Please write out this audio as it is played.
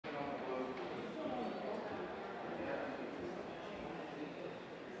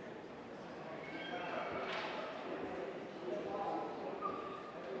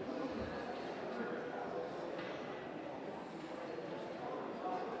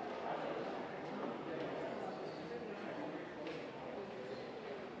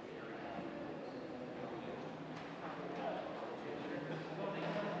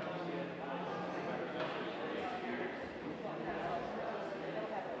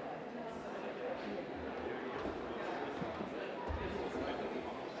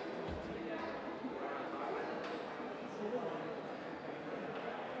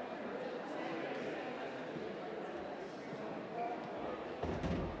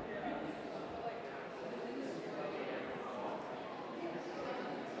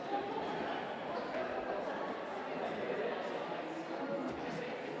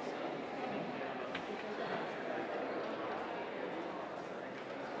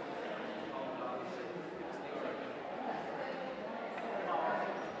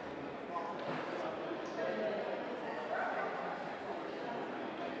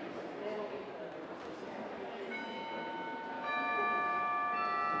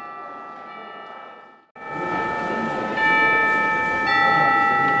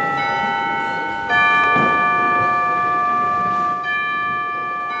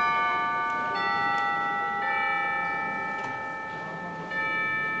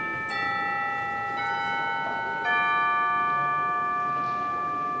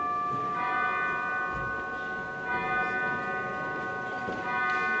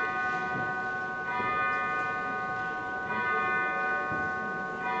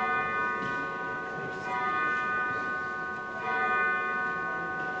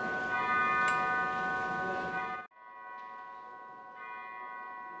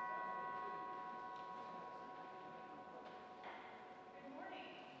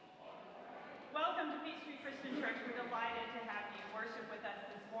Church. We're delighted to have you worship with us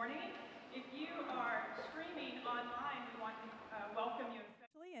this morning. If you are streaming online, we want to welcome you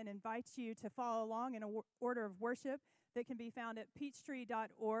especially and invite you to follow along in an order of worship that can be found at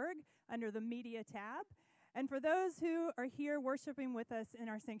peachtree.org under the Media tab. And for those who are here worshiping with us in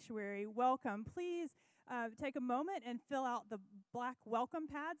our sanctuary, welcome. Please take a moment and fill out the black welcome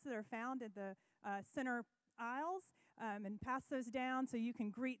pads that are found in the center aisles. And pass those down so you can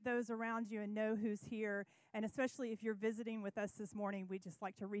greet those around you and know who's here. And especially if you're visiting with us this morning, we'd just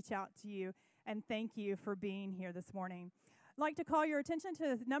like to reach out to you and thank you for being here this morning. I'd like to call your attention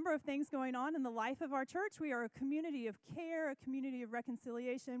to a number of things going on in the life of our church. We are a community of care, a community of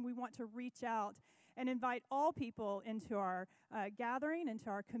reconciliation. We want to reach out and invite all people into our gathering, into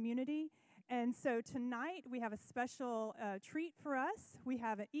our community. And so tonight we have a special treat for us. We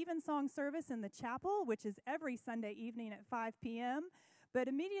have an evensong service in the chapel, which is every Sunday evening at 5 p.m. But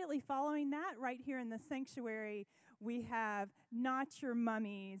immediately following that, right here in the sanctuary, we have Not Your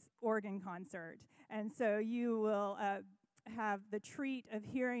Mummy's organ concert. And so you will have the treat of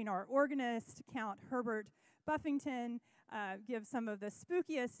hearing our organist, Count Herbert Buffington, give some of the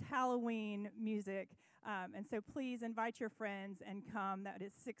spookiest Halloween music. And so please invite your friends and come. That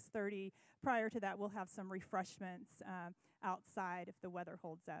is 6:30. Prior to that, we'll have some refreshments outside if the weather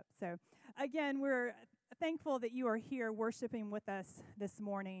holds up. So again, we're thankful that you are here worshiping with us this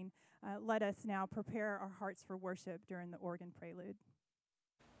morning. Let us now prepare our hearts for worship during the organ prelude.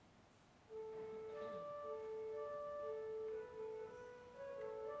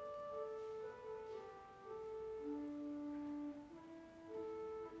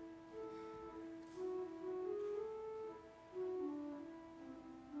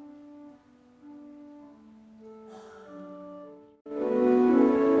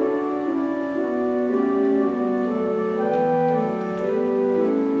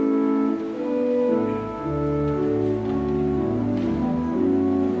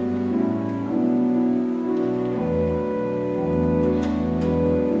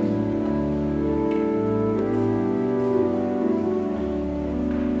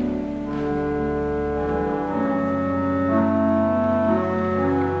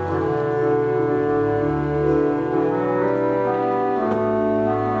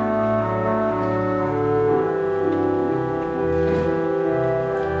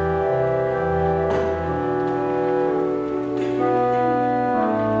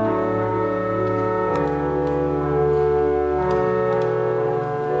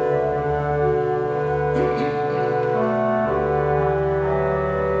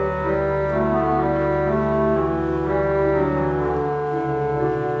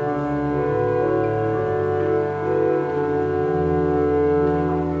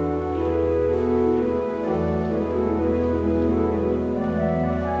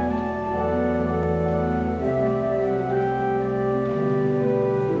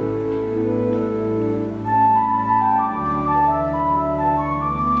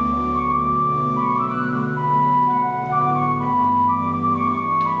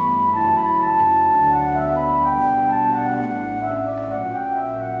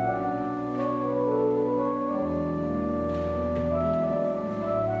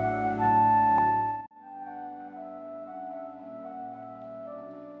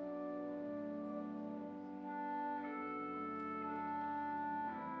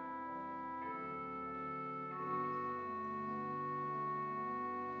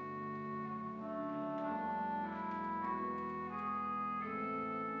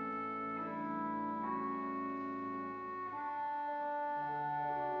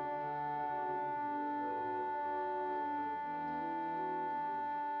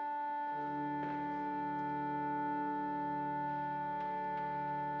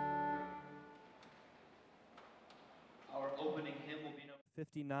 Opening hymn will be number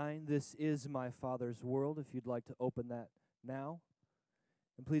 59, This Is My Father's World, if you'd like to open that now.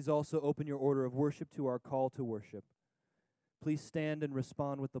 And please also open your order of worship to our call to worship. Please stand and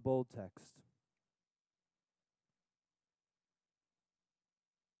respond with the bold text.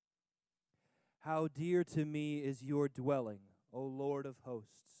 How dear to me is your dwelling, O Lord of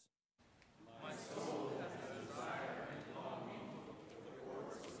hosts. My soul has a desire and longing for the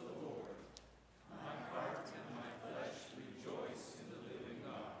courts of the Lord. My heart and my flesh rejoice in the living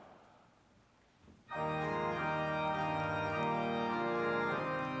God.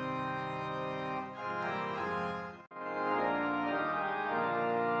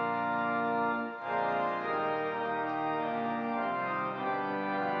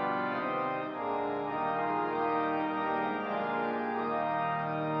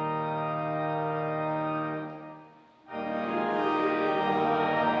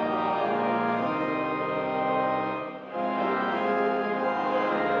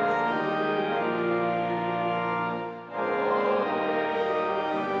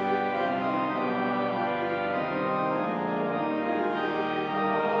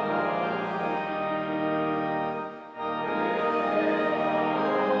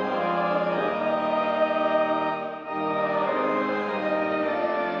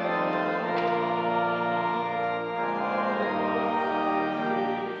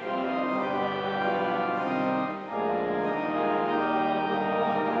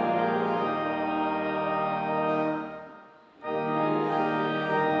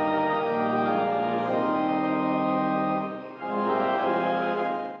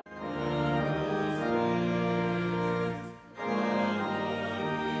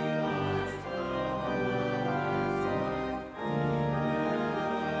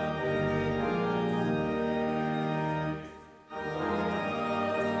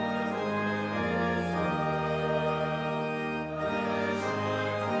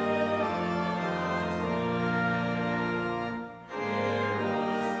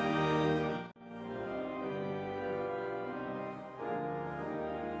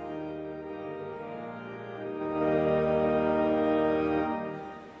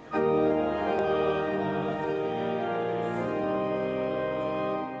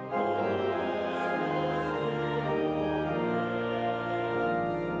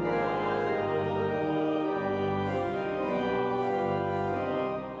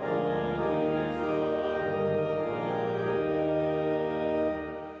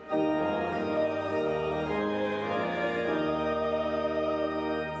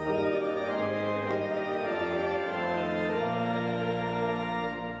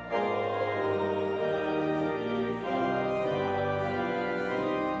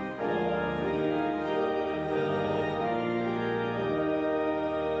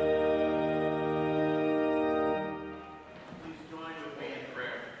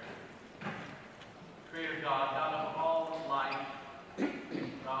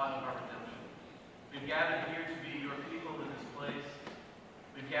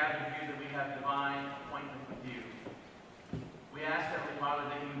 gathered here that we have divine appointment with you. We ask, Heavenly Father,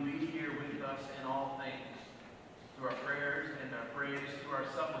 that you be here with us in all things, through our prayers and our praise, through our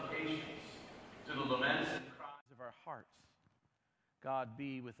supplications, through the laments and cries of our hearts. God,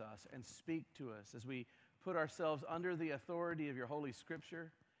 be with us and speak to us as we put ourselves under the authority of your Holy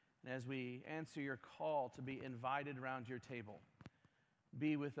Scripture and as we answer your call to be invited around your table.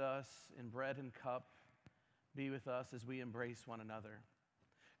 Be with us in bread and cup. Be with us as we embrace one another.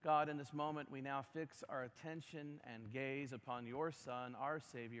 God, in this moment, we now fix our attention and gaze upon your Son, our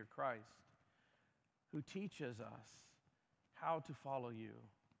Savior, Christ, who teaches us how to follow you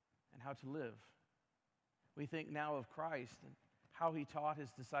and how to live. We think now of Christ and how he taught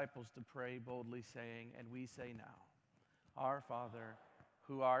his disciples to pray boldly, saying, and we say now, Our Father,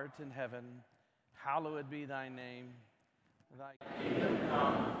 who art in heaven, hallowed be thy name. Thy kingdom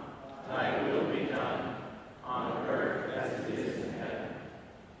come, thy will be done, on earth as it is in heaven.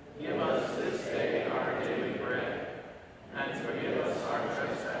 Give us this day our daily bread, and forgive us our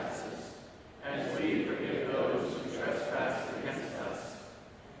trespasses, as we forgive those who trespass against us.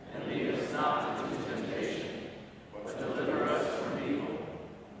 And lead us not into temptation, but deliver us from evil.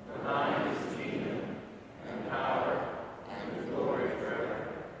 For thine is the kingdom, and power, and glory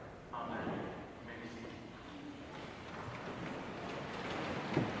forever. Amen. You may be seated.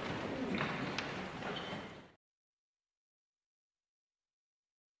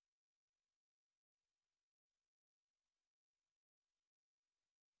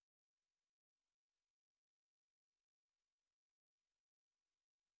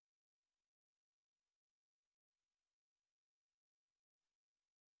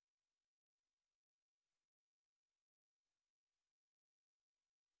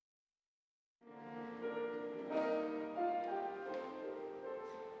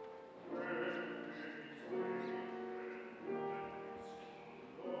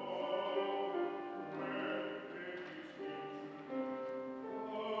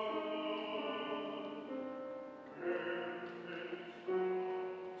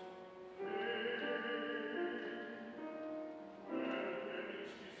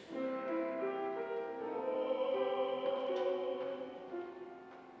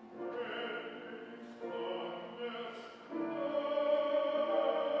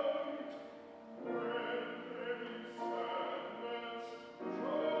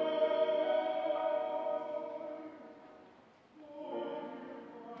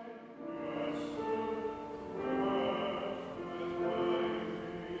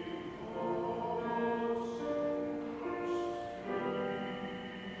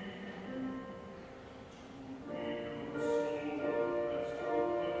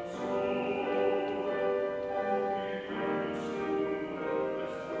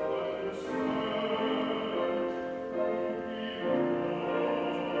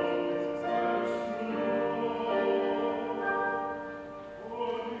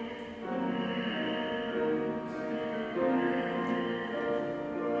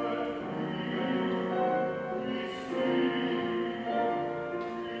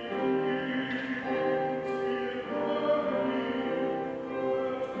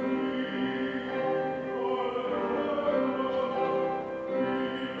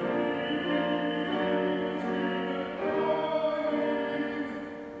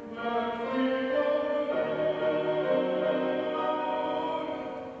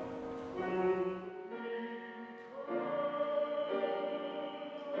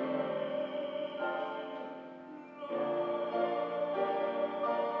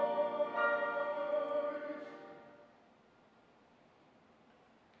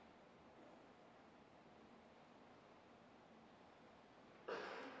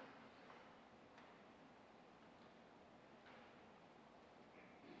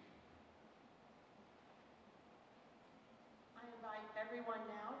 Everyone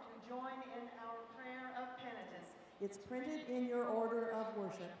now to join in our prayer of penitence. It's printed in your order of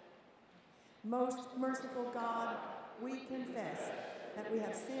worship. Most merciful God, we confess that we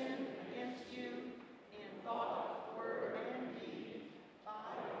have sinned against you in thought, word, and deed,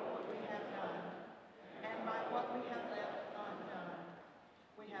 by what we have done, and by what we have left undone.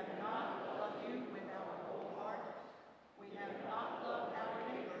 We have not loved you with our whole heart. We have not loved our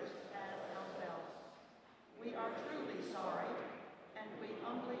neighbors as ourselves. We are truly sorry, and we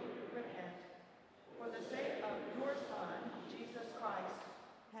humbly repent. For the sake of your Son, Jesus Christ,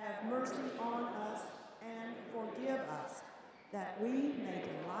 have mercy on us and forgive us, that we may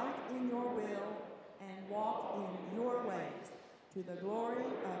delight in your will and walk in your ways, to the glory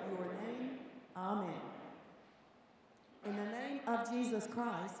of your name. Amen. In the name of Jesus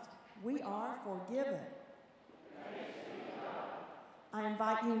Christ, we are forgiven. I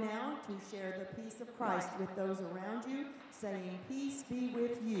invite you now to share the peace of Christ with those around you, saying, "Peace be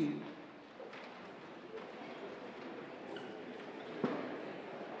with you."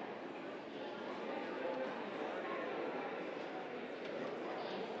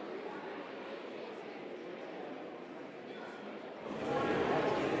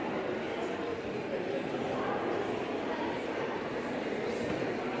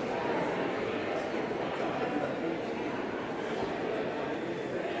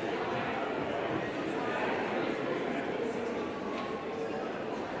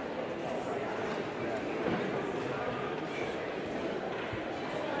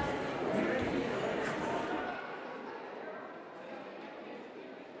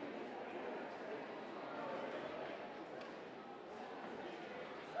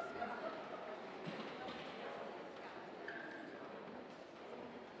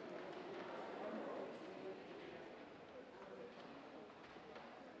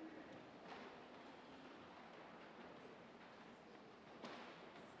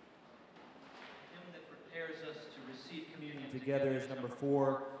 Prepares us to receive communion Together is number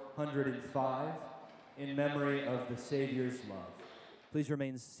 405, in memory of the Savior's love. Please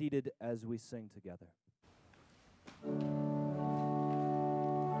remain seated as we sing together.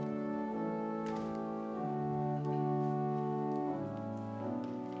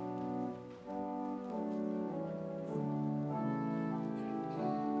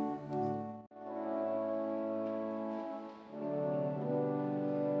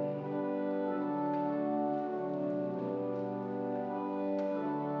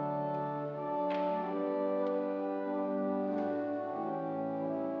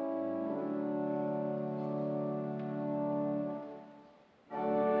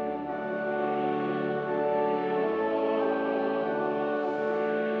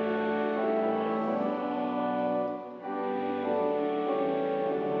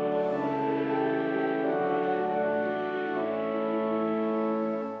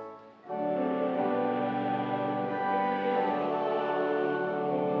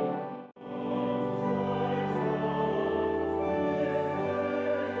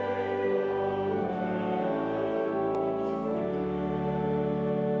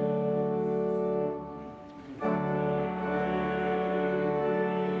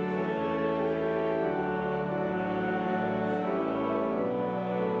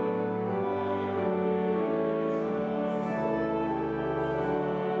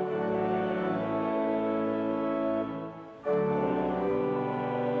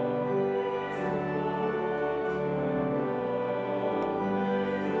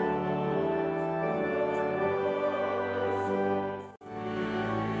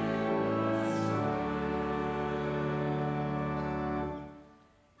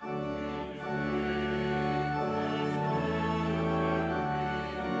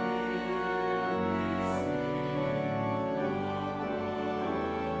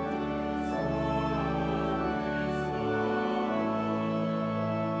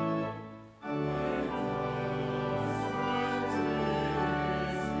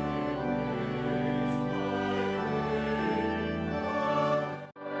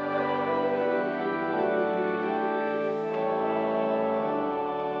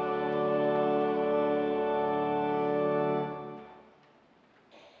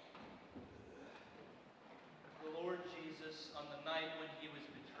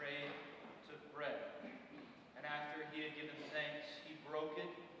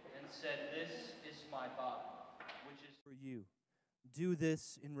 You. Do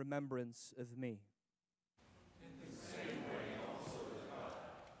this in remembrance of me. In the same way also the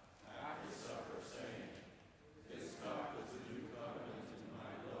cup, after supper, saying, "This cup is the new covenant in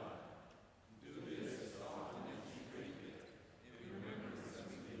my blood. Do this as often as you drink it, in remembrance of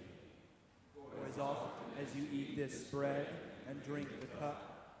me." For as often as you eat this bread and drink the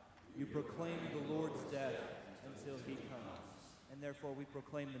cup, you proclaim the Lord's death until he comes. And therefore we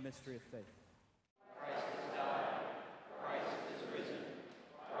proclaim the mystery of faith. Christ has died. Christ is risen.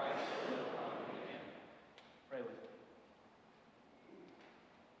 Christ will come again. Pray with me.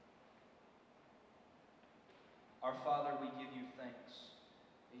 Our Father, we give you thanks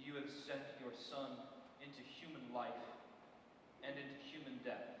that you have sent your Son into human life and into human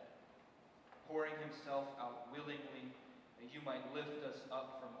death, pouring himself out willingly that you might lift us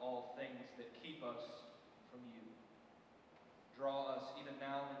up from all things that keep us from you. Draw us even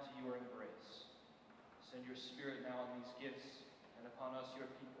now into your embrace. Send your Spirit now on these gifts and upon us, your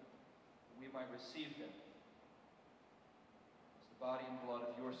people, that we might receive them as the body and blood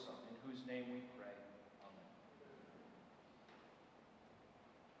of your Son, in whose name we pray. Amen.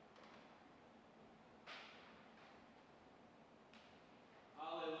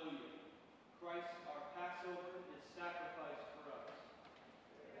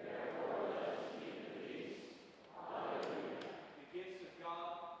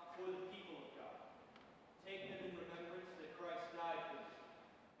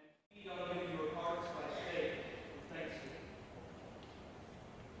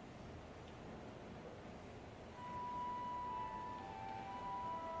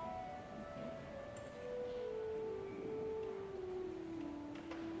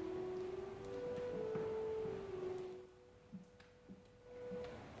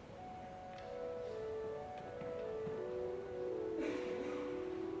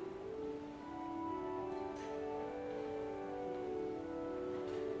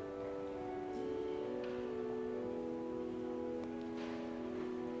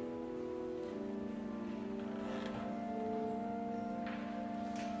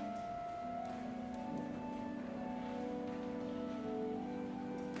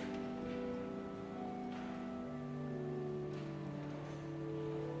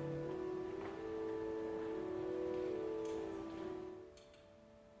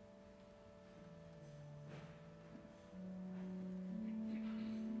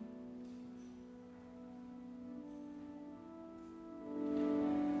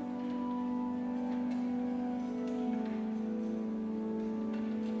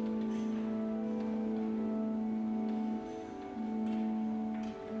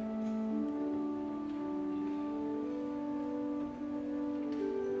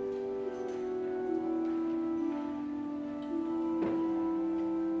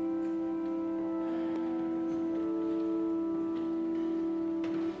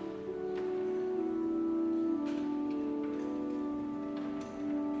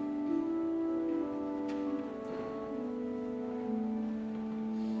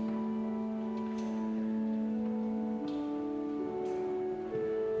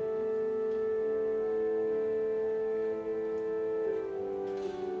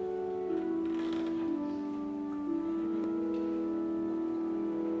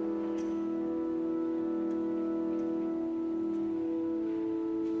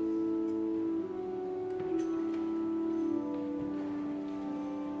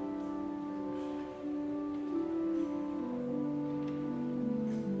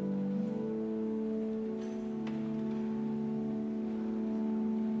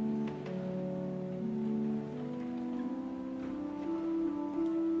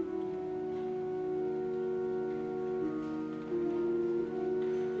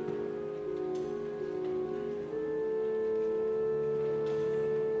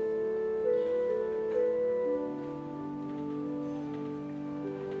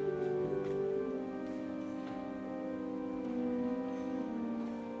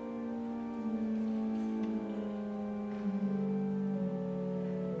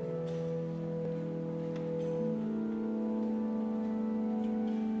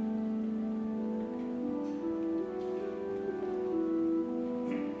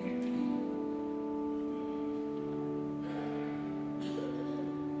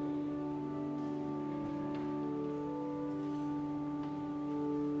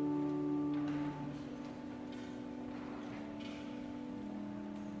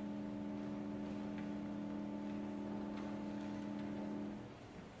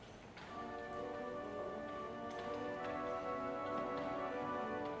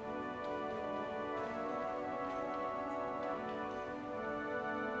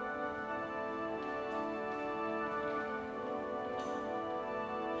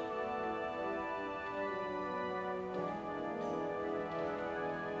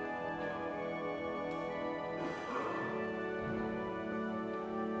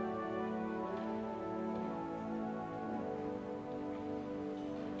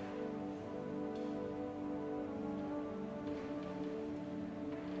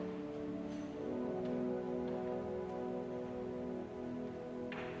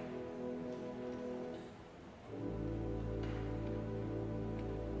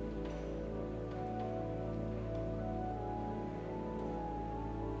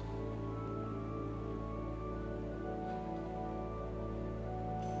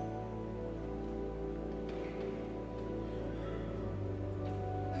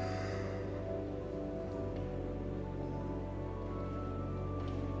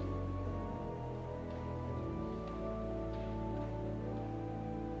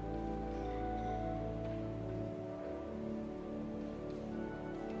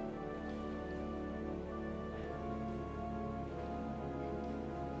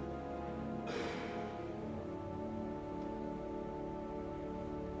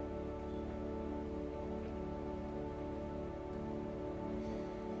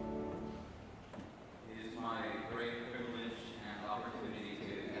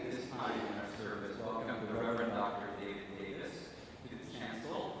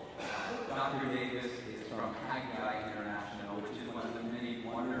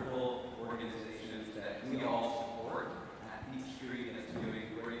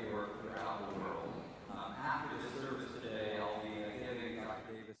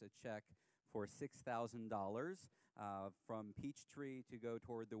 $6,000 from Peachtree to go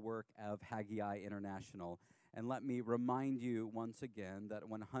toward the work of Haggai International. And let me remind you once again that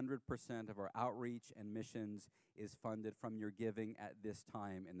 100% of our outreach and missions is funded from your giving at this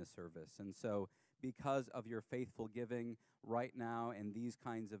time in the service. And so because of your faithful giving right now in these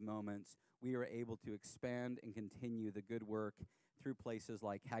kinds of moments, we are able to expand and continue the good work through places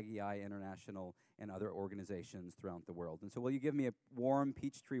like Haggai International and other organizations throughout the world. And so will you give me a warm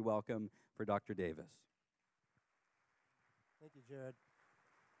Peachtree welcome for Dr. Davis? Thank you, Jared.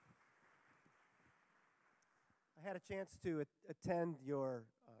 I had a chance to attend your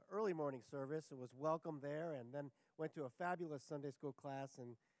early morning service and was welcomed there, and then went to a fabulous Sunday school class and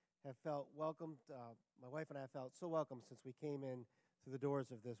have felt welcomed. My wife and I have felt so welcome since we came in through the doors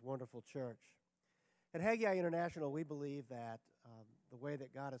of this wonderful church. At Haggai International, we believe that the way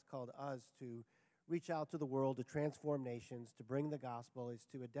that God has called us to reach out to the world, to transform nations, to bring the gospel, is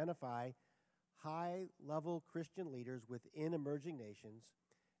to identify high-level Christian leaders within emerging nations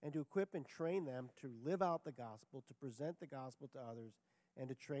and to equip and train them to live out the gospel, to present the gospel to others, and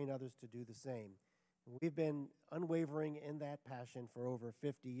to train others to do the same. And we've been unwavering in that passion for over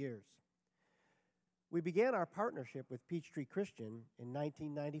 50 years. We began our partnership with Peachtree Christian in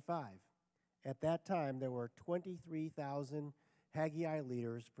 1995. At that time, there were 23,000 Haggai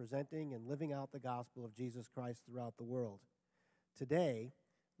leaders presenting and living out the gospel of Jesus Christ throughout the world. Today,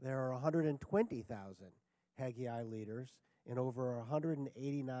 there are 120,000 Haggai leaders in over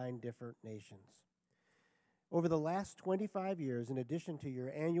 189 different nations. Over the last 25 years, in addition to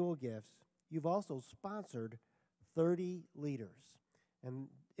your annual gifts, you've also sponsored 30 leaders. And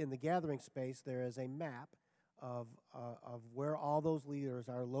in the gathering space, there is a map of where all those leaders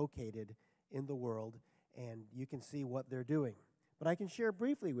are located in the world, and you can see what they're doing. But I can share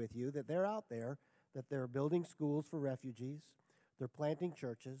briefly with you that they're out there, that they're building schools for refugees, they're planting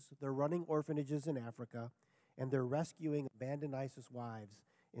churches, they're running orphanages in Africa, and they're rescuing abandoned ISIS wives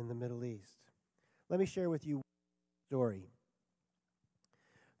in the Middle East. Let me share with you a story.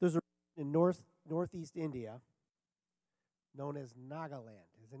 There's a region in northeast India known as Nagaland.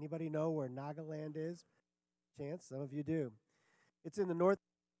 Does anybody know where Nagaland is? Chance, some of you do. It's in the north,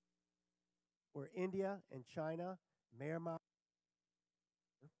 where India and China, Myanmar,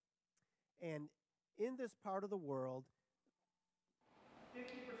 and in this part of the world, 50%,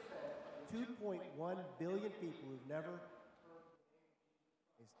 2.1 billion people who've never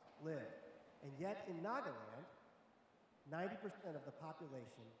live. And yet in Nagaland, 90% of the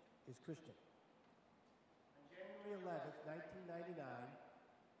population is Christian. On January 11th, 1999,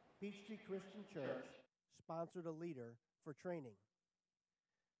 Peachtree Christian Church sponsored a leader for training.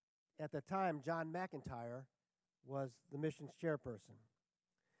 At the time, John McIntyre was the missions chairperson.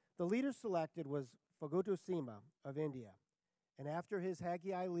 The leader selected was Fagutu Sima of India. And after his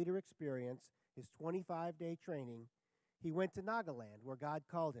Haggai leader experience, his 25-day training, he went to Nagaland, where God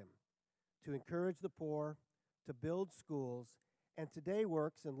called him, to encourage the poor, to build schools, and today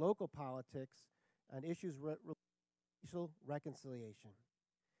works in local politics on issues racial reconciliation.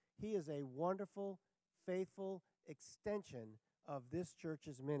 He is a wonderful, faithful extension of this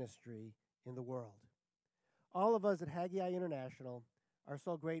church's ministry in the world. All of us at Haggai International are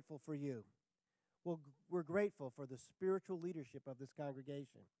so grateful for you. Well, we're grateful for the spiritual leadership of this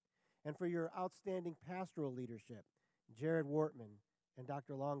congregation and for your outstanding pastoral leadership, Jared Wortman and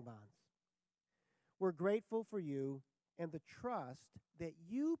Dr. Longbonds. We're grateful for you and the trust that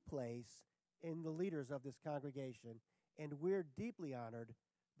you place in the leaders of this congregation, and we're deeply honored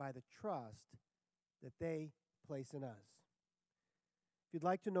by the trust that they place in us. If you'd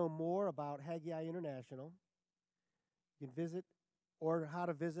like to know more about Haggai International, you can visit or how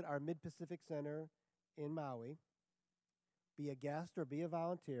to visit our Mid-Pacific Center in Maui. Be a guest or be a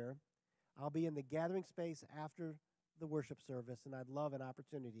volunteer. I'll be in the gathering space after the worship service, and I'd love an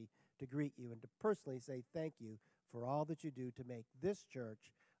opportunity to greet you and to personally say thank you for all that you do to make this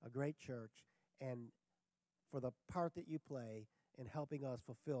church a great church and for the part that you play in helping us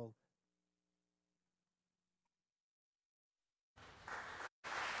fulfill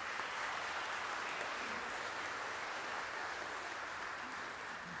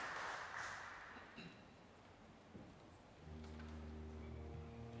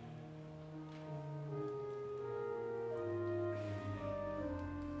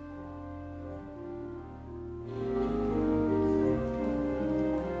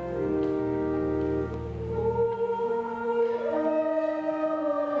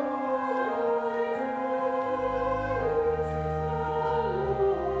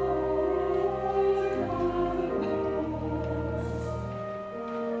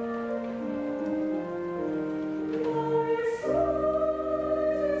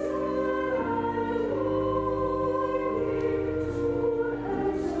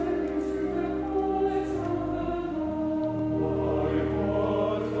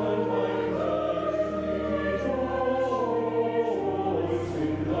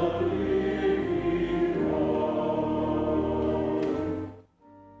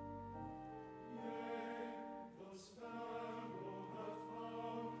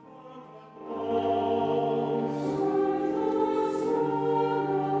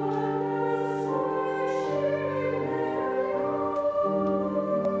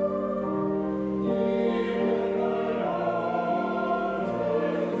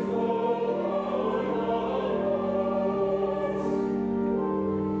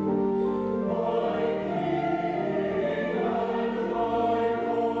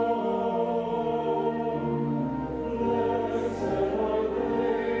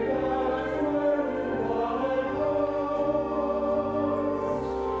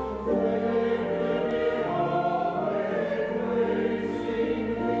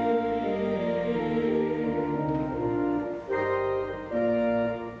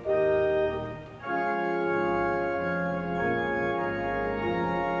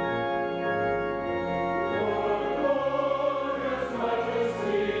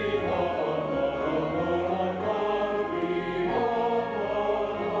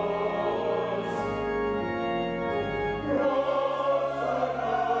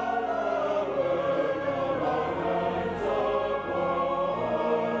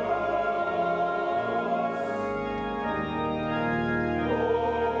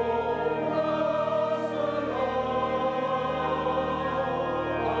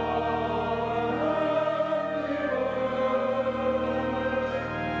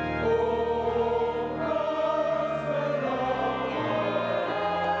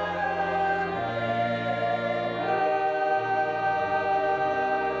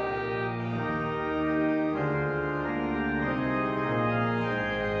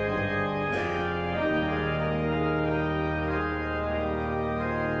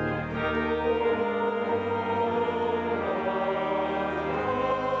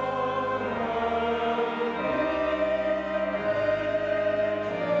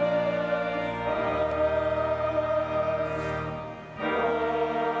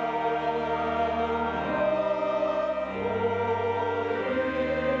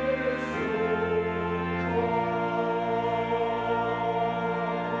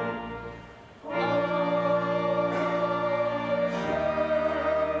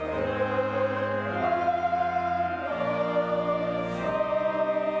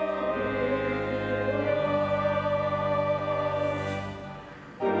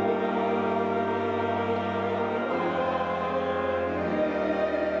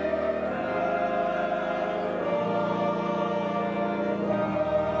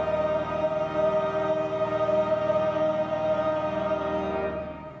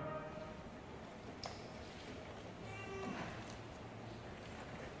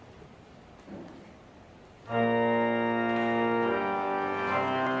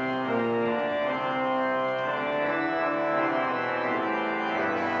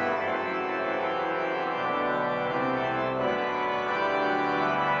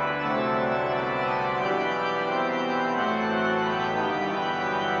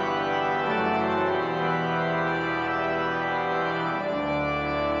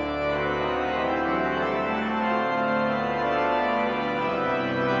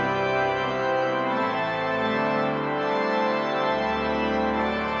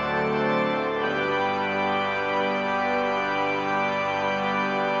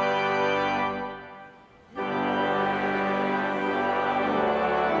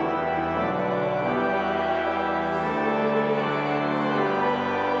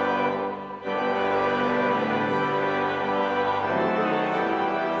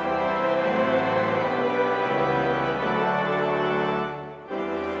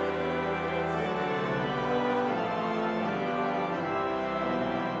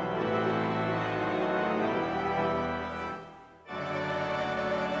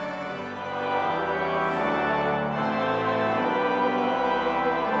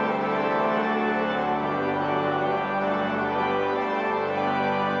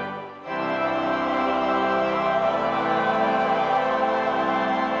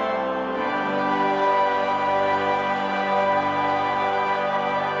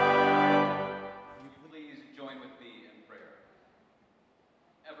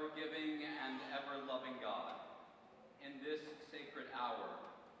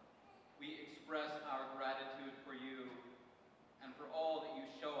express our gratitude for you and for all that you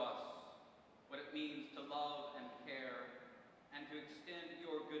show us, what it means to love and care, and to extend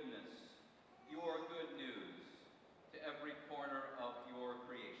your goodness, your good news, to every corner of your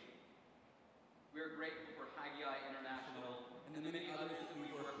creation. We are grateful for Haggai International and the many others that we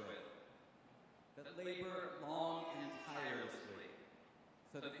work with, that labor long and tirelessly,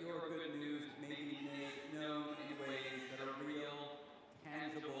 so that your good news may be made known in ways that are real,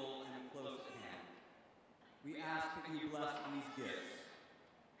 tangible, and close at hand. We ask that you bless these gifts,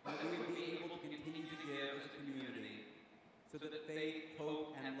 that we would be able to continue to give as a community, so that faith,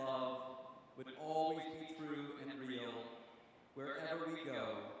 hope, and love would always be true and real wherever we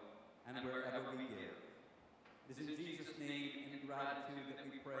go and wherever we give. It is in Jesus' name and gratitude that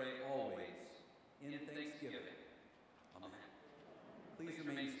we pray always, in thanksgiving. Amen. Please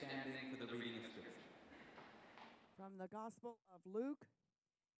remain standing for the reading of Scripture. From the Gospel of Luke,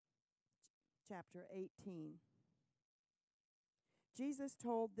 chapter 18. Jesus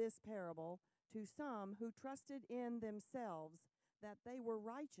told this parable to some who trusted in themselves that they were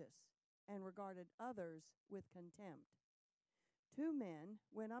righteous and regarded others with contempt. 2 men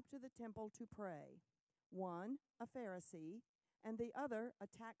went up to the temple to pray, one a Pharisee and the other a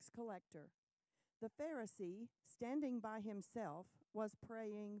tax collector. The Pharisee, standing by himself, was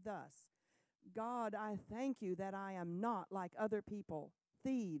praying thus: God, I thank you that I am not like other people,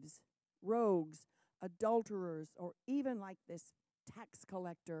 thieves, rogues, adulterers, or even like this tax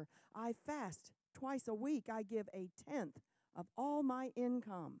collector. I fast twice a week. I give 1/10 of all my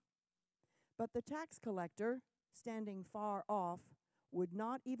income. But the tax collector, standing far off, would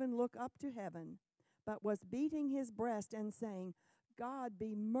not even look up to heaven, but was beating his breast and saying, God,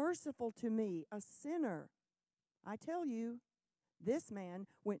 be merciful to me, a sinner. I tell you, this man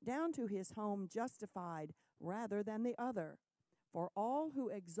went down to his home justified rather than the other. For all who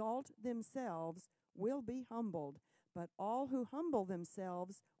exalt themselves will be humbled, but all who humble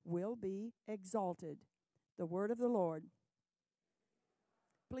themselves will be exalted. The word of the Lord.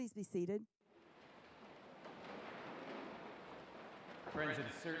 Please be seated. Friends, it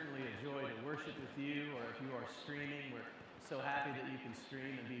is certainly a joy to worship with you, or if you are streaming, we're so happy that you can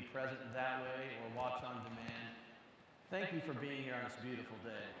stream and be present that way or watch on demand. Thank you for being here on this beautiful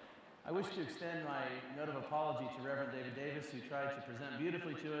day. I wish to extend my note of apology to Reverend David Davis, who tried to present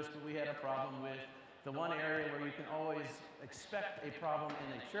beautifully to us, but we had a problem with the one area where you can always expect a problem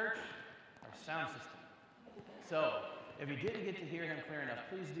in a church, our sound system. So, if you didn't get to hear him clear enough,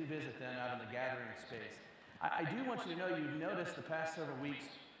 please do visit them out in the gathering space. I do want you to know, you've noticed the past several weeks,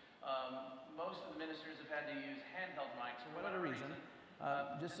 most of the ministers have had to use handheld mics for whatever reason.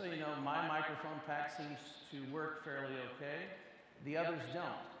 Just so you know, my microphone pack seems to work fairly okay. The others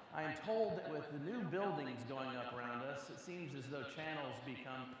don't. I am told that with the new buildings going up around us, it seems as though channels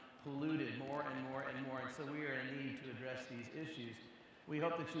become polluted more and more and more, and so we are in need to address these issues. We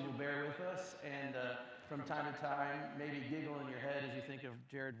hope that you will bear with us, and from time to time, maybe giggle in your head as you think of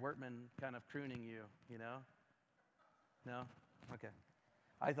Jared Wortman kind of crooning you, you know? No? Okay.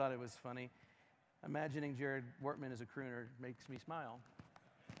 I thought it was funny. Imagining Jared Wortman as a crooner makes me smile.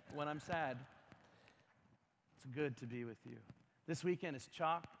 When I'm sad, it's good to be with you. This weekend is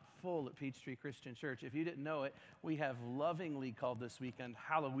chock full at Peachtree Christian Church. If you didn't know it, we have lovingly called this weekend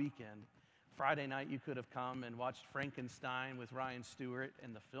Halloweekend. Friday night, you could have come and watched Frankenstein with Ryan Stewart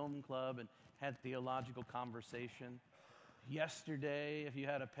and the film club and had theological conversation. Yesterday, if you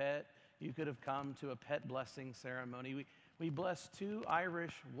had a pet, you could have come to a pet blessing ceremony. We blessed 2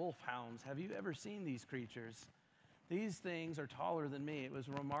 Irish wolfhounds. Have you ever seen these creatures? These things are taller than me. It was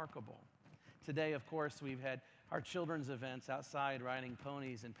remarkable. Today, of course, we've had our children's events outside, riding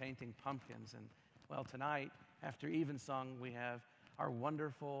ponies and painting pumpkins. And, well, tonight, after Evensong, we have our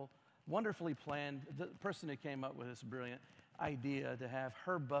wonderfully planned, the person who came up with this brilliant idea to have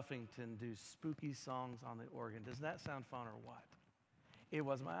Herb Buffington do spooky songs on the organ. Does that sound fun or what? It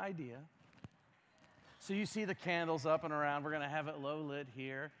was my idea. So you see the candles up and around. We're going to have it low lit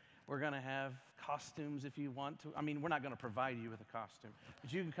here. We're going to have costumes if you want to. I mean, we're not going to provide you with a costume,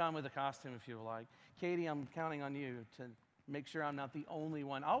 but you can come with a costume if you like. Katie, I'm counting on you to make sure I'm not the only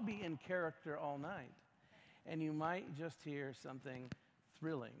one. I'll be in character all night, and you might just hear something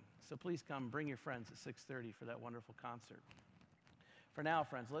thrilling. So please come, bring your friends at 6:30 for that wonderful concert. For now,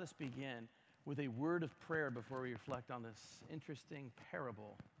 friends, let us begin with a word of prayer before we reflect on this interesting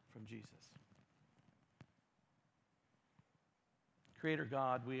parable from Jesus. Creator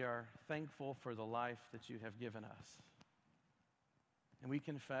God, we are thankful for the life that you have given us. And we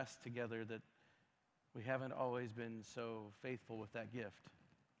confess together that we haven't always been so faithful with that gift.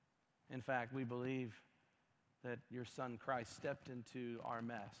 In fact, we believe that your son Christ stepped into our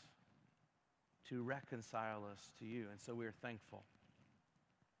mess to reconcile us to you. And so we're thankful.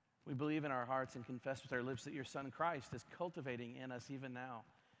 We believe in our hearts and confess with our lips that your Son Christ is cultivating in us even now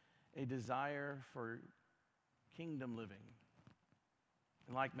a desire for kingdom living.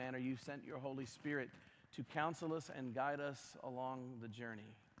 In like manner, you sent your Holy Spirit to counsel us and guide us along the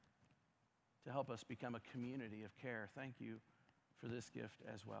journey, to help us become a community of care. Thank you for this gift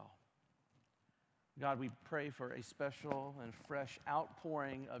as well. God, we pray for a special and fresh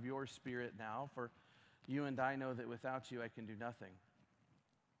outpouring of your Spirit now, for you and I know that without you I can do nothing.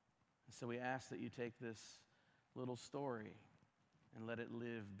 And so we ask that you take this little story and let it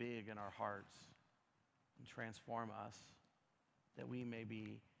live big in our hearts and transform us, that we may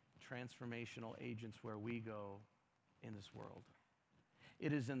be transformational agents where we go in this world.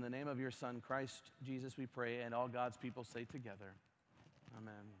 It is in the name of your Son, Christ Jesus, we pray, and all God's people say together,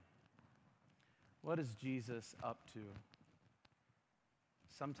 amen. What is Jesus up to?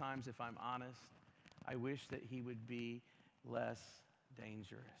 Sometimes, if I'm honest, I wish that he would be less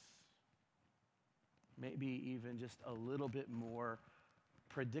dangerous. Maybe even just a little bit more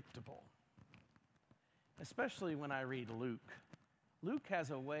predictable. Especially when I read Luke. Luke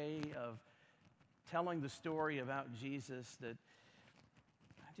has a way of telling the story about Jesus that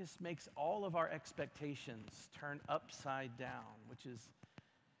just makes all of our expectations turn upside down, which is,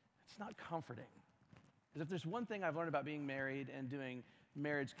 it's not comforting. Because if there's one thing I've learned about being married and doing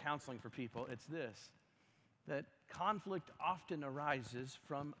marriage counseling for people, it's this, that conflict often arises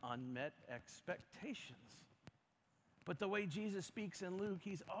from unmet expectations. But the way Jesus speaks in Luke,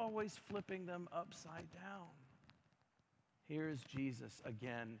 he's always flipping them upside down. Here's Jesus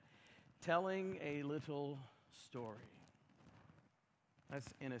again, telling a little story.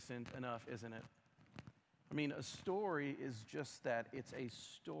 That's innocent enough, isn't it? I mean, a story is just that. It's a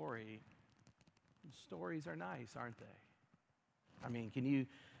story. And stories are nice, aren't they? I mean, can you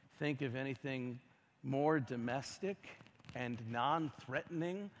think of anything more domestic and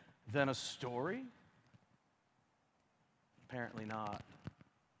non-threatening than a story? Apparently not.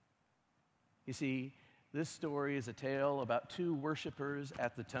 You see, this story is a tale about two worshipers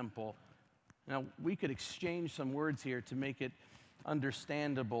at the temple. Now, we could exchange some words here to make it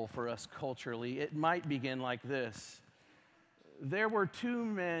understandable for us culturally. It might begin like this. There were two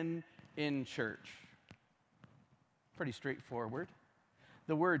men in church. Pretty straightforward.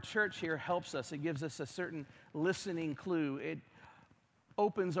 The word church here helps us. It gives us a certain listening clue. It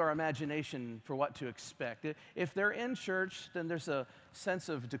opens our imagination for what to expect. If they're in church, then there's a sense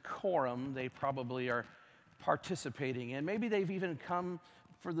of decorum they probably are participating in. Maybe they've even come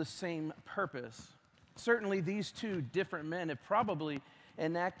for the same purpose. Certainly these two different men have probably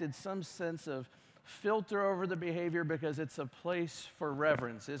enacted some sense of filter over the behavior because it's a place for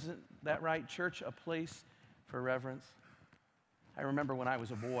reverence. Isn't that right, church? A place for reverence? I remember when I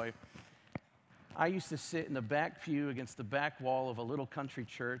was a boy, I used to sit in the back pew against the back wall of a little country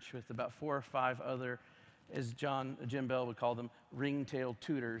church with about 4 or 5 other, as Jim Bell would call them, ring-tailed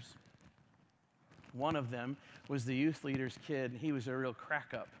tutors. One of them was the youth leader's kid, and he was a real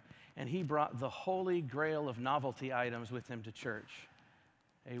crack-up. And he brought the holy grail of novelty items with him to church,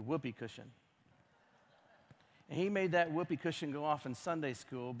 a whoopee cushion. And he made that whoopee cushion go off in Sunday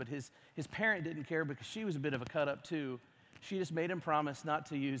school, but his parent didn't care because she was a bit of a cut-up too. She just made him promise not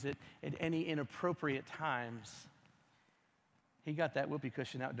to use it at any inappropriate times. He got that whoopee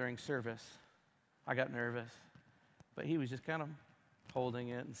cushion out during service. I got nervous, but he was just kind of holding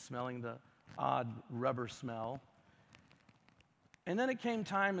it and smelling the odd rubber smell. And then it came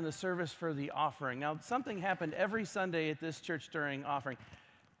time in the service for the offering. Now, something happened every Sunday at this church during offering.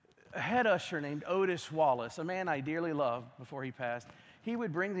 A head usher named Otis Wallace, a man I dearly loved before he passed, he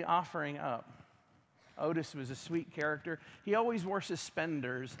would bring the offering up. Otis was a sweet character. He always wore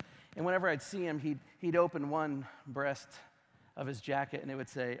suspenders, and whenever I'd see him, he'd open one breast of his jacket, and it would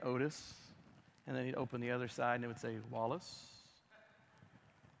say, Otis. And then he'd open the other side, and it would say, Wallace.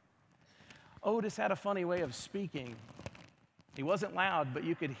 Otis had a funny way of speaking. He wasn't loud, but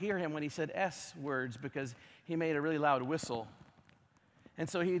you could hear him when he said S words because he made a really loud whistle. And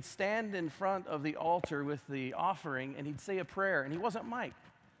so he'd stand in front of the altar with the offering, and he'd say a prayer, and he wasn't mic'd.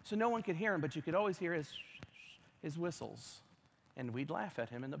 So no one could hear him, but you could always hear his whistles. And we'd laugh at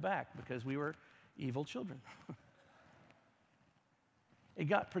him in the back because we were evil children. It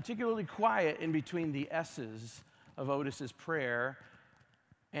got particularly quiet in between the S's of Otis's prayer,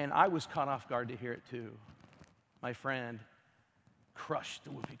 and I was caught off guard to hear it too. My friend crushed the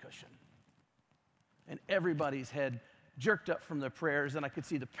whoopee cushion. And everybody's head jerked up from their prayers, and I could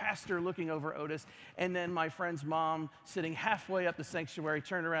see the pastor looking over Otis, and then my friend's mom sitting halfway up the sanctuary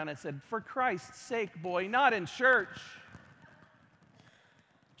turned around and said, for Christ's sake, boy, not in church.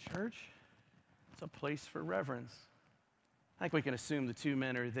 Church? It's a place for reverence. I think we can assume the two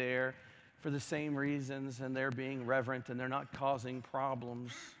men are there for the same reasons, and they're being reverent and they're not causing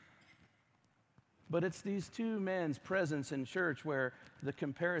problems. But it's these two men's presence in church where the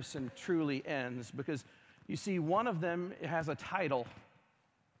comparison truly ends, because you see, one of them has a title,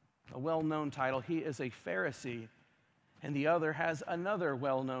 a well-known title. He is a Pharisee, and the other has another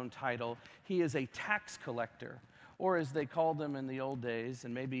well-known title. He is a tax collector, or as they called them in the old days,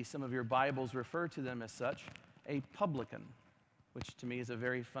 and maybe some of your Bibles refer to them as such, a publican, which to me is a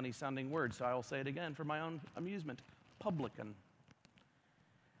very funny-sounding word, so I will say it again for my own amusement, publican.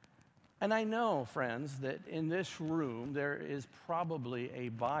 And I know, friends, that in this room there is probably a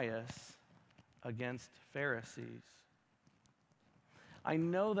bias against Pharisees. I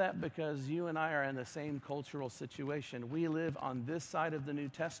know that because you and I are in the same cultural situation. We live on this side of the New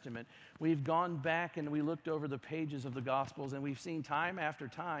Testament. We've gone back and we looked over the pages of the Gospels, and we've seen time after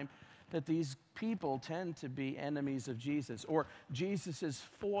time that these people tend to be enemies of Jesus, or Jesus'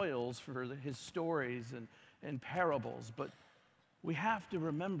 foils for his stories and parables. But we have to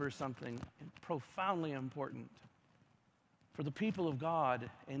remember something profoundly important. For the people of God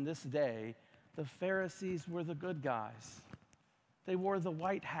in this day, the Pharisees were the good guys. They wore the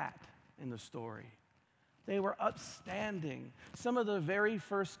white hat in the story. They were upstanding. Some of the very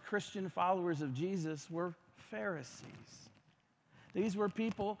first Christian followers of Jesus were Pharisees. These were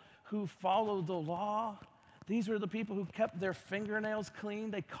people who followed the law. These were the people who kept their fingernails clean.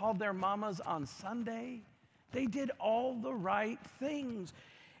 They called their mamas on Sunday. They did all the right things.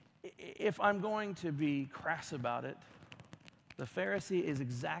 If I'm going to be crass about it, the Pharisee is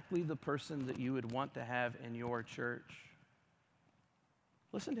exactly the person that you would want to have in your church.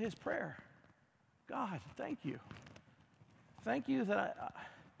 Listen to his prayer. God, thank you. Thank you that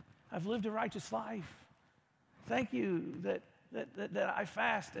I've lived a righteous life. Thank you that I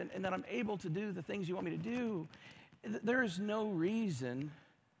fast and that I'm able to do the things you want me to do. There is no reason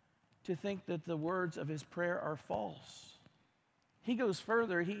to think that the words of his prayer are false. He goes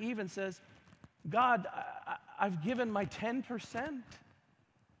further. He even says, God, I've given my 10%.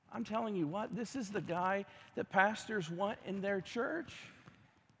 I'm telling you what, this is the guy that pastors want in their church.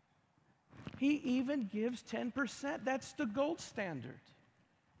 He even gives 10%. That's the gold standard.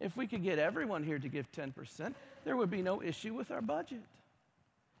 If we could get everyone here to give 10%, there would be no issue with our budget.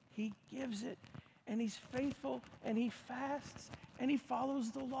 He gives it, and he's faithful, and he fasts, and he follows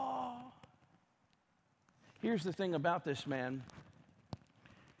the law. Here's the thing about this man.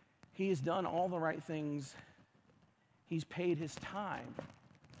 He has done all the right things. He's paid his time,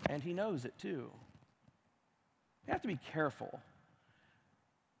 and he knows it too. We have to be careful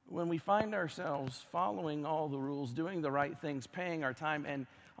when we find ourselves following all the rules, doing the right things, paying our time, and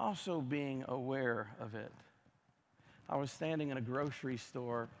also being aware of it. I was standing in a grocery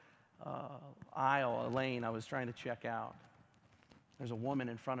store aisle, a lane I was trying to check out. There's a woman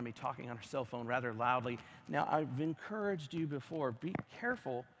in front of me talking on her cell phone rather loudly. Now, I've encouraged you before, be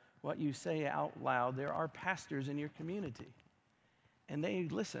careful what you say out loud. There are pastors in your community, and they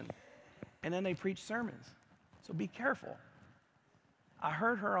listen, and then they preach sermons. So be careful. I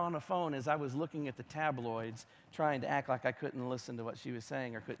heard her on the phone as I was looking at the tabloids, trying to act like I couldn't listen to what she was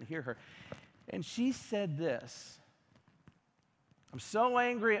saying or couldn't hear her. And she said this, I'm so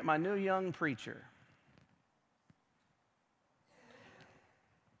angry at my new young preacher.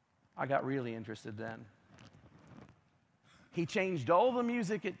 I got really interested then. He changed all the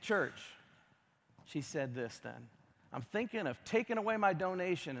music at church. She said this then, I'm thinking of taking away my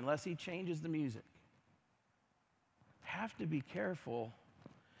donation unless he changes the music. Have to be careful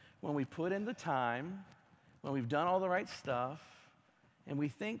when we put in the time, when we've done all the right stuff, and we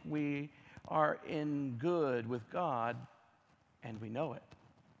think we are in good with God, and we know it,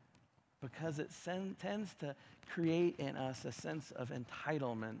 because it tends to create in us a sense of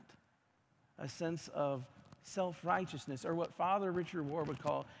entitlement, a sense of self-righteousness, or what Father Richard Ward would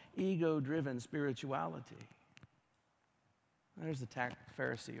call ego-driven spirituality. There's the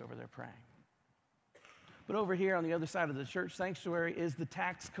Pharisee over there praying. But over here on the other side of the church sanctuary is the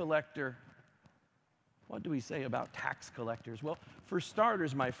tax collector. What do we say about tax collectors? Well, for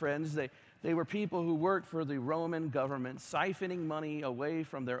starters, my friends, they were people who worked for the Roman government, siphoning money away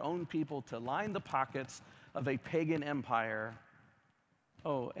from their own people to line the pockets of a pagan empire.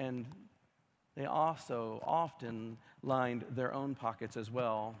 Oh, and they also often lined their own pockets as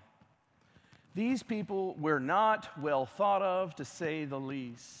well. These people were not well thought of, to say the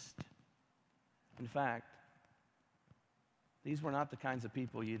least. In fact, these were not the kinds of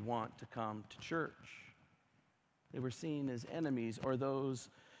people you'd want to come to church. They were seen as enemies or those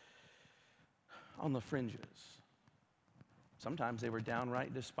on the fringes. Sometimes they were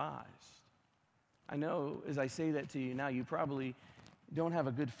downright despised. I know as I say that to you now, you probably don't have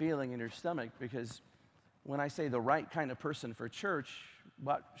a good feeling in your stomach, because when I say the right kind of person for church,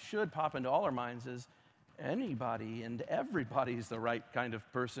 what should pop into all our minds is anybody and everybody is the right kind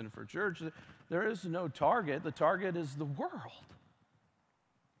of person for church. There is no target. The target is the world,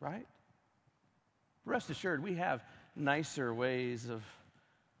 right? Rest assured, we have nicer ways of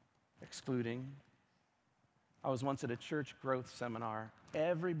excluding. I was once at a church growth seminar.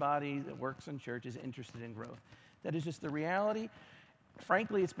 Everybody that works in church is interested in growth. That is just the reality.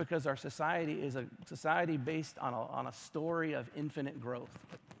 Frankly, it's because our society is a society based on a story of infinite growth.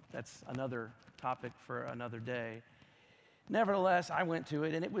 But that's another topic for another day. Nevertheless, I went to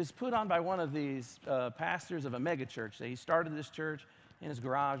it, and it was put on by one of these pastors of a megachurch. He started this church in his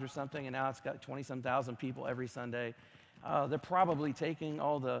garage or something, and now it's got 20-some thousand people every Sunday. They're probably taking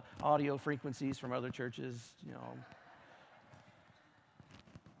all the audio frequencies from other churches, you know.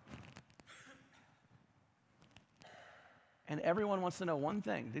 And everyone wants to know one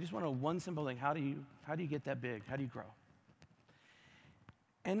thing. They just want to know one simple thing. How do you get that big? How do you grow?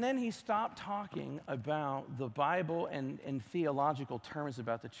 And then he stopped talking about the Bible and theological terms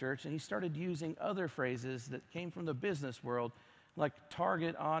about the church, and he started using other phrases that came from the business world, like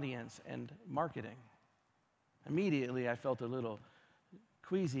target audience and marketing. Immediately, I felt a little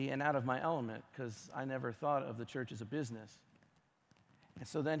queasy and out of my element, because I never thought of the church as a business. And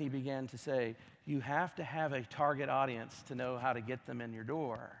so then he began to say, you have to have a target audience to know how to get them in your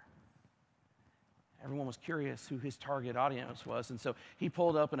door. Everyone was curious who his target audience was, and so he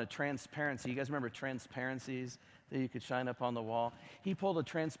pulled up in a transparency. You guys remember transparencies that you could shine up on the wall? He pulled a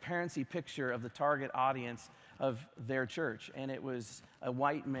transparency picture of the target audience of their church, and it was a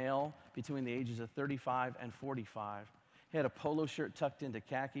white male between the ages of 35 and 45. He had a polo shirt tucked into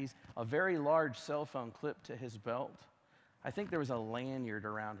khakis, a very large cell phone clipped to his belt. I think there was a lanyard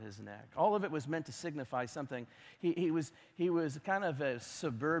around his neck. All of it was meant to signify something. He was kind of a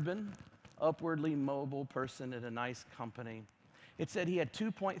suburban, upwardly mobile person at a nice company. It said he had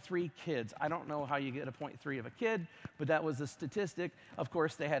 2.3 kids. I don't know how you get a 0.3 of a kid, but that was the statistic. Of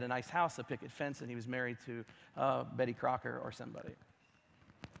course, they had a nice house, a picket fence, and he was married to Betty Crocker or somebody.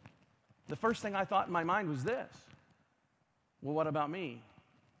 The first thing I thought in my mind was this: well, what about me?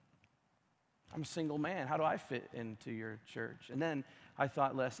 I'm a single man. How do I fit into your church? And then I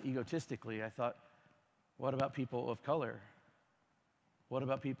thought less egotistically. I thought, what about people of color? What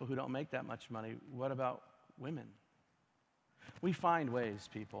about people who don't make that much money? What about women? We find ways,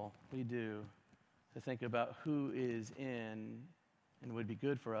 people, we do, to think about who is in and would be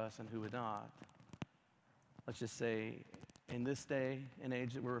good for us and who would not. Let's just say, in this day and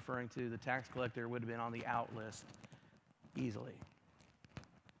age that we're referring to, the tax collector would have been on the out list easily.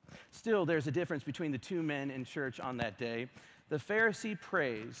 Still, there's a difference between the two men in church on that day. The Pharisee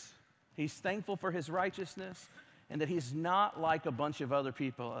prays. He's thankful for his righteousness and that he's not like a bunch of other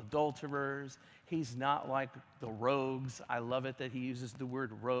people, adulterers. He's not like the rogues. I love it that he uses the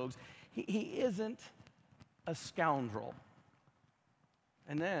word rogues. He isn't a scoundrel.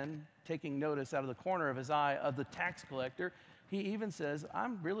 And then, taking notice out of the corner of his eye of the tax collector, he even says,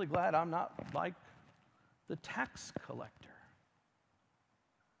 I'm really glad I'm not like the tax collector.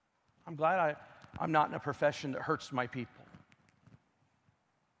 I'm glad I'm not in a profession that hurts my people.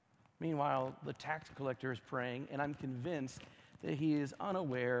 Meanwhile, the tax collector is praying, and I'm convinced that he is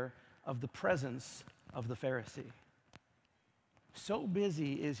unaware of the presence of the Pharisee. So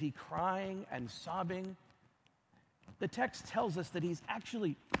busy is he crying and sobbing. The text tells us that he's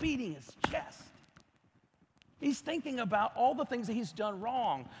actually beating his chest. He's thinking about all the things that he's done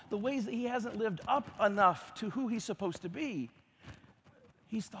wrong, the ways that he hasn't lived up enough to who he's supposed to be.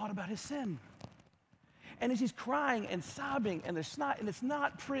 He's thought about his sin. And as he's crying and sobbing and it's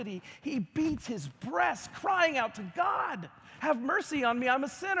not pretty, he beats his breast, crying out to God, have mercy on me, I'm a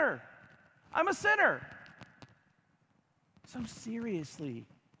sinner. I'm a sinner. So seriously,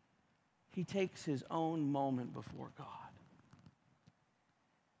 he takes his own moment before God.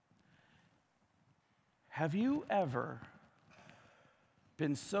 Have you ever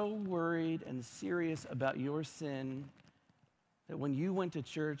been so worried and serious about your sin that when you went to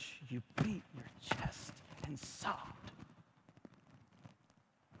church, you beat your chest and sobbed?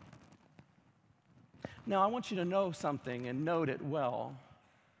 Now, I want you to know something and note it well.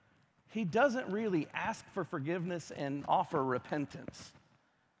 He doesn't really ask for forgiveness and offer repentance.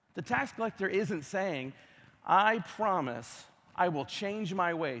 The tax collector isn't saying, I promise I will change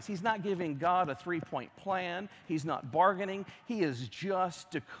my ways. He's not giving God a 3-point plan. He's not bargaining. He is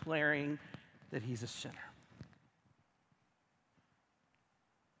just declaring that he's a sinner.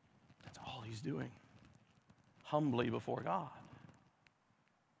 That's all he's doing, humbly before God.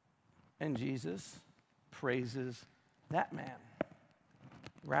 And Jesus praises that man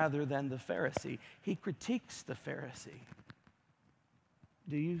rather than the Pharisee. He critiques the Pharisee.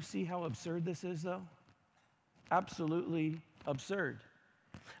 Do you see how absurd this is, though? Absolutely absurd.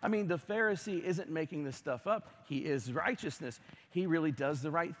 I mean, the Pharisee isn't making this stuff up. He is righteousness. He really does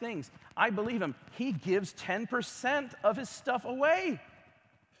the right things. I believe him. He gives 10% of his stuff away.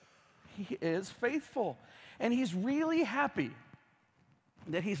 He is faithful. And he's really happy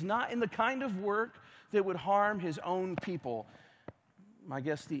that he's not in the kind of work that would harm his own people. I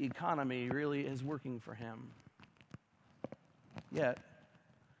guess the economy really is working for him. Yet,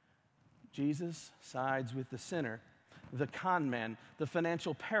 Jesus sides with the sinner, the con man, the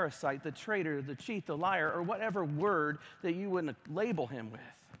financial parasite, the traitor, the cheat, the liar, or whatever word that you wouldn't label him with.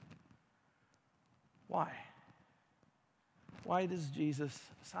 Why? Why does Jesus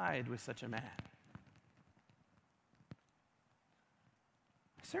side with such a man?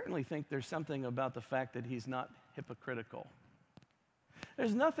 I certainly think there's something about the fact that he's not hypocritical.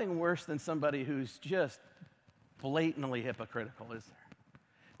 There's nothing worse than somebody who's just blatantly hypocritical, is there?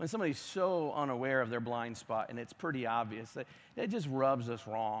 When somebody's so unaware of their blind spot and it's pretty obvious, it just rubs us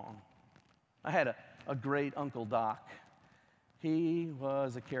wrong. I had a great Uncle Doc. He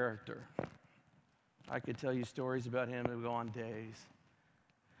was a character. I could tell you stories about him that would go on days.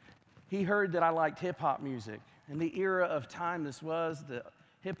 He heard that I liked hip-hop music. In the era of time this was, the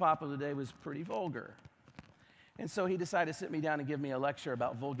hip-hop of the day was pretty vulgar. And so he decided to sit me down and give me a lecture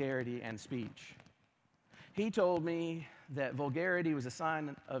about vulgarity and speech. He told me that vulgarity was a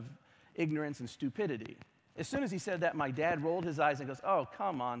sign of ignorance and stupidity. As soon as he said that, my dad rolled his eyes and goes, "Oh,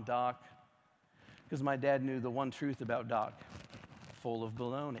 come on, Doc." Because my dad knew the one truth about Doc, full of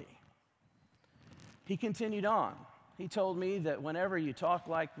baloney. He continued on. He told me that whenever you talk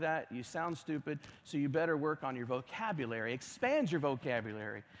like that, you sound stupid, so you better work on your vocabulary. Expand your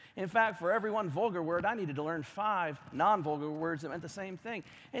vocabulary. In fact, for every one vulgar word, I needed to learn 5 non-vulgar words that meant the same thing.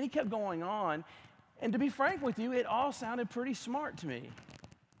 And he kept going on. And to be frank with you, it all sounded pretty smart to me.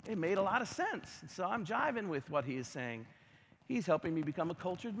 It made a lot of sense. So I'm jiving with what he is saying. He's helping me become a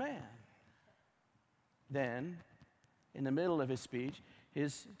cultured man. Then, in the middle of his speech,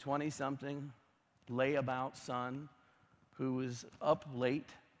 his 20-something layabout son, who was up late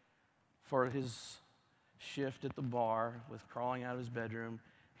for his shift at the bar, was crawling out of his bedroom.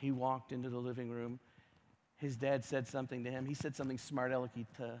 He walked into the living room. His dad said something to him. He said something smart alecky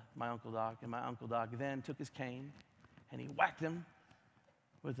to my Uncle Doc, and my Uncle Doc then took his cane and he whacked him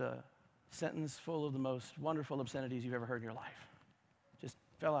with a sentence full of the most wonderful obscenities you've ever heard in your life. Just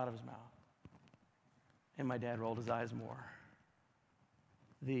fell out of his mouth. And my dad rolled his eyes more.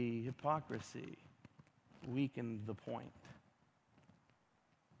 The hypocrisy weakened the point.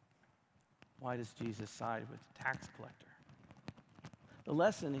 Why does Jesus side with the tax collector? The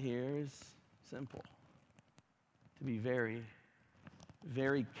lesson here is simple. To be very,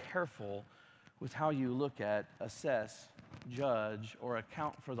 very careful with how you look at, assess, judge, or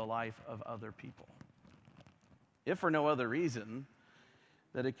account for the life of other people. If for no other reason,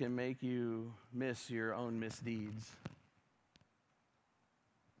 that it can make you miss your own misdeeds.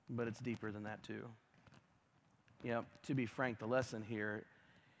 But it's deeper than that too. To be frank, the lesson here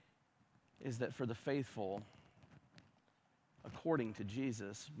is that for the faithful, according to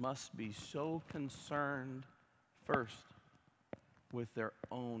Jesus, must be so concerned first with their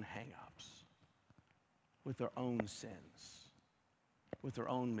own hang-ups, with their own sins, with their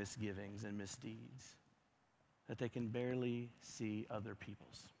own misgivings and misdeeds, that they can barely see other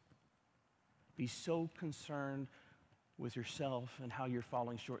people's. Be so concerned with yourself and how you're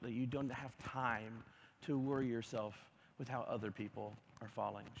falling short that you don't have time to worry yourself with how other people are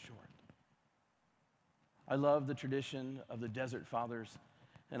falling short. I love the tradition of the Desert Fathers,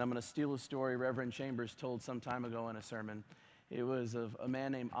 and I'm going to steal a story Reverend Chambers told some time ago in a sermon. It was of a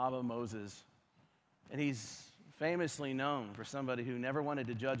man named Abba Moses, and he's famously known for somebody who never wanted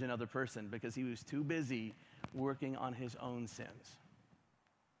to judge another person because he was too busy working on his own sins.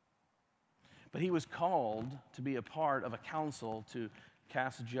 But he was called to be a part of a council to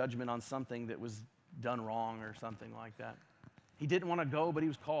cast judgment on something that was done wrong or something like that. He didn't want to go, but he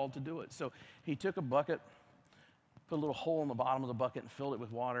was called to do it. So he took a bucket, put a little hole in the bottom of the bucket and filled it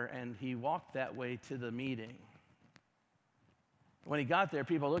with water, and he walked that way to the meeting. When he got there,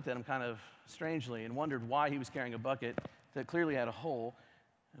 people looked at him kind of strangely and wondered why he was carrying a bucket that clearly had a hole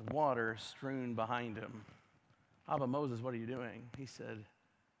and water strewn behind him. Abba Moses, what are you doing? He said,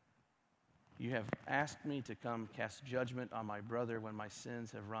 "You have asked me to come cast judgment on my brother when my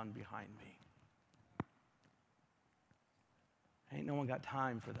sins have run behind me." Ain't no one got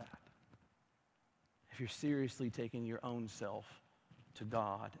time for that. If you're seriously taking your own self to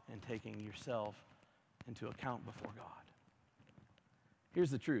God and taking yourself into account before God.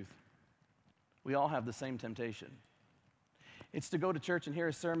 Here's the truth. We all have the same temptation. It's to go to church and hear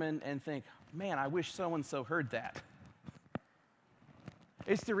a sermon and think, man, I wish so-and-so heard that.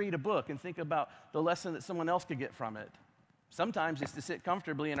 It's to read a book and think about the lesson that someone else could get from it. Sometimes it's to sit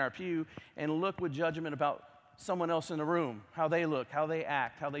comfortably in our pew and look with judgment about someone else in the room, how they look, how they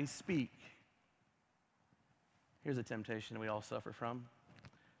act, how they speak. Here's a temptation we all suffer from.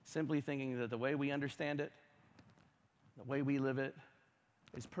 Simply thinking that the way we understand it, the way we live it,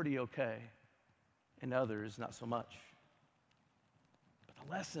 is pretty okay, and others not so much. But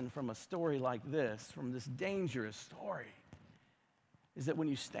the lesson from a story like this, from this dangerous story, is that when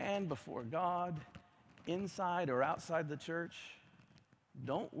you stand before God, inside or outside the church,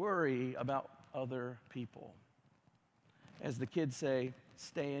 don't worry about other people. As the kids say,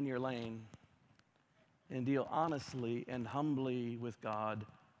 stay in your lane and deal honestly and humbly with God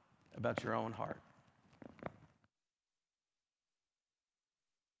about your own heart.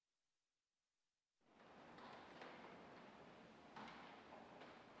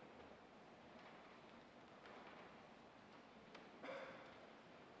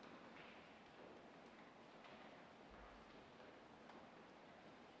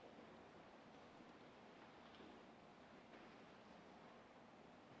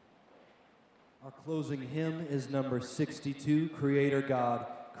 Our closing hymn is number 62, Creator God,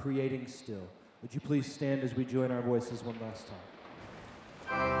 Creating Still. Would you please stand as we join our voices one last time?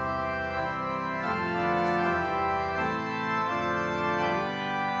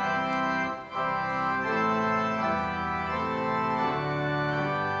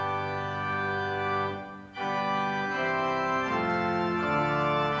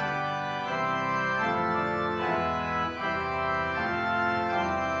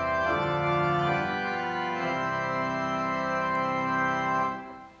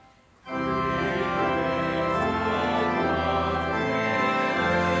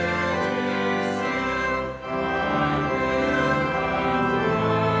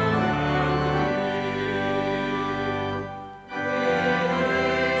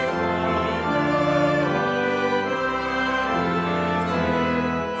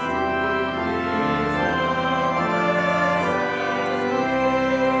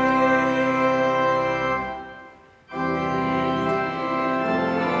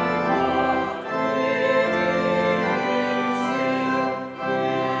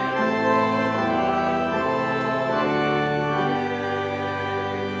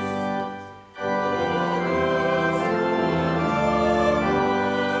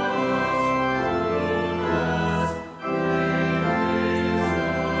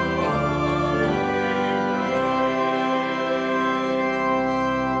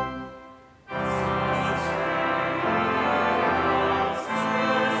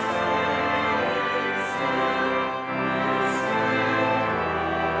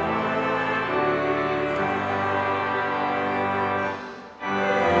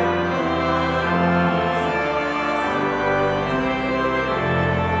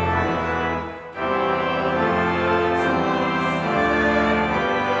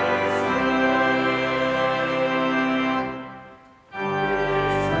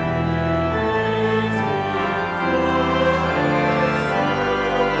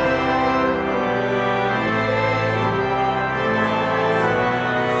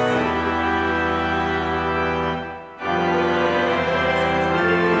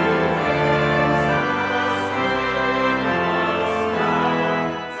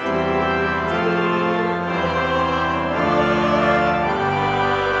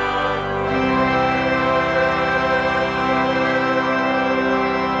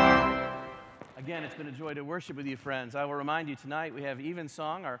 Worship with you, friends. I will remind you tonight we have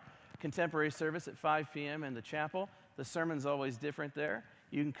Evensong, our contemporary service at 5 p.m. in the chapel. The sermon's always different there.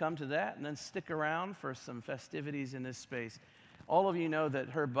 You can come to that and then stick around for some festivities in this space. All of you know that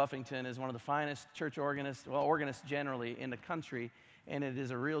Herb Buffington is one of the finest church organists, well, organists generally in the country, and it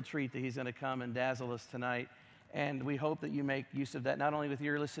is a real treat that he's going to come and dazzle us tonight. And we hope that you make use of that, not only with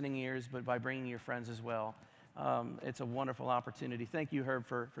your listening ears, but by bringing your friends as well. It's a wonderful opportunity. Thank you, Herb,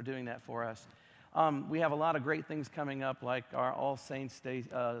 for doing that for us. We have a lot of great things coming up, like our All Saints Day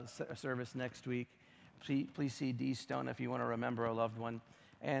service next week. Please see D Stone if you want to remember a loved one.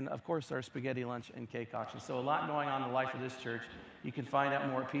 And, of course, our spaghetti lunch and cake auction. So a lot going on in the life of this church. You can find out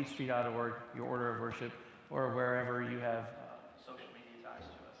more at peachtree.org, your order of worship, or wherever you have social media ties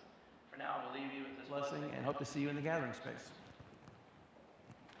to us. For now, we'll leave you with this blessing and hope to see you in the gathering space.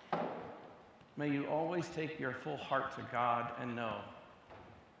 May you always take your full heart to God and know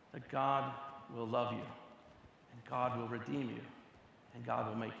that God will love you, and God will redeem you, and God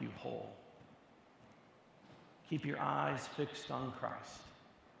will make you whole. Keep your eyes fixed on Christ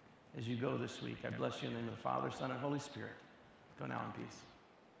as you go this week. I bless you in the name of the Father, Son, and Holy Spirit. Go now in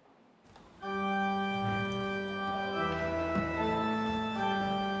peace.